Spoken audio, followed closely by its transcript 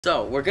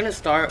So we're gonna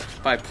start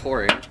by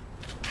pouring.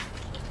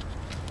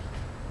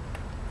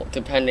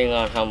 Depending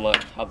on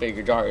how big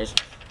your jar is,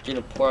 you're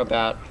gonna pour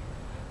about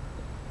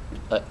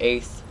an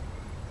eighth,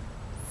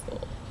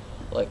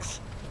 like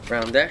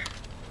around there.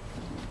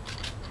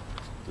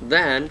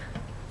 Then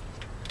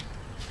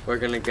we're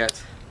gonna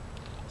get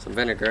some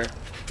vinegar.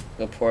 I'm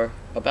gonna pour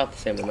about the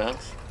same amount,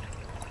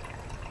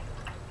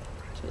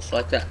 just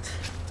like that.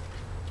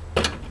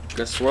 I'm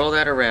gonna swirl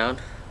that around,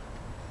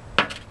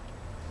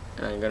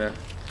 and I'm gonna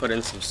put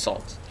in some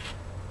salt.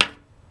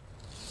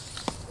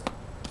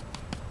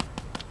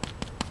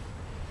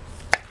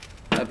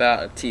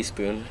 About a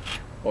teaspoon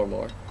or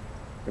more.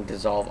 And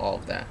dissolve all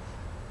of that.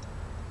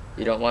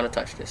 You don't want to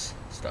touch this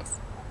stuff.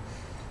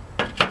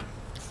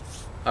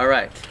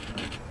 Alright.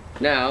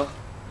 Now,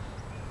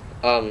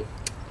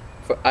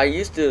 I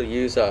used to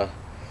use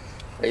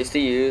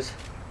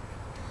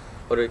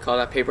what do we call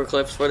that, paper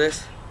clips for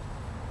this,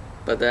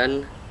 but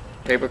then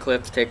paper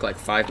clips take like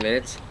 5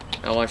 minutes.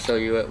 I want to show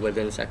you it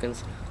within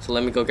seconds, so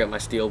let me go get my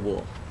steel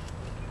wool.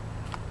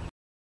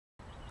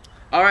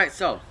 Alright,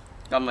 so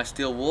got my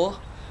steel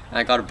wool, and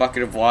I got a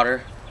bucket of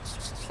water,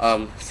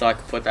 so I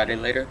can put that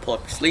in later. Pull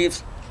up your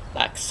sleeves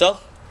like so.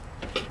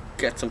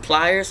 Get some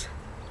pliers.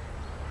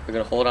 We're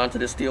gonna hold on to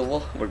this steel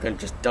wool. We're gonna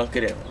just dunk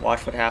it in.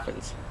 Watch what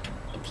happens.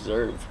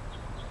 Observe.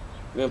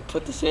 We're gonna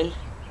put this in.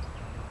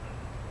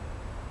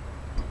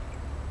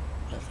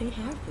 Nothing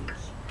happens.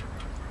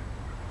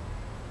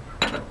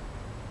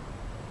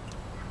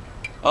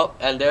 Oh,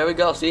 and there we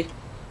go, see?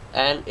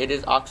 And it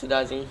is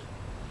oxidizing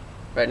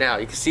right now.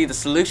 You can see the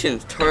solution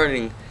is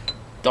turning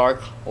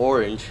dark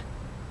orange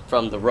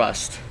from the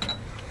rust.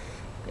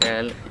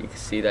 And you can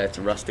see that it's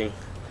rusting.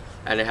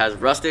 And it has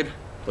rusted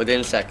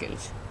within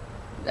seconds.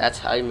 That's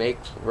how you make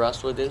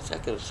rust within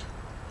seconds.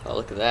 Oh,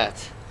 look at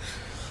that.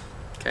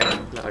 Okay,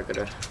 now I'm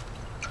gonna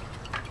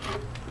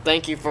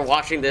thank you for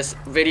watching this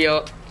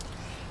video.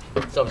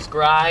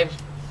 Subscribe,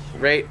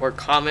 rate, or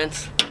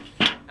comment.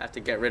 I have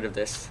to get rid of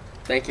this.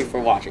 Thank you for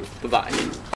watching. Goodbye.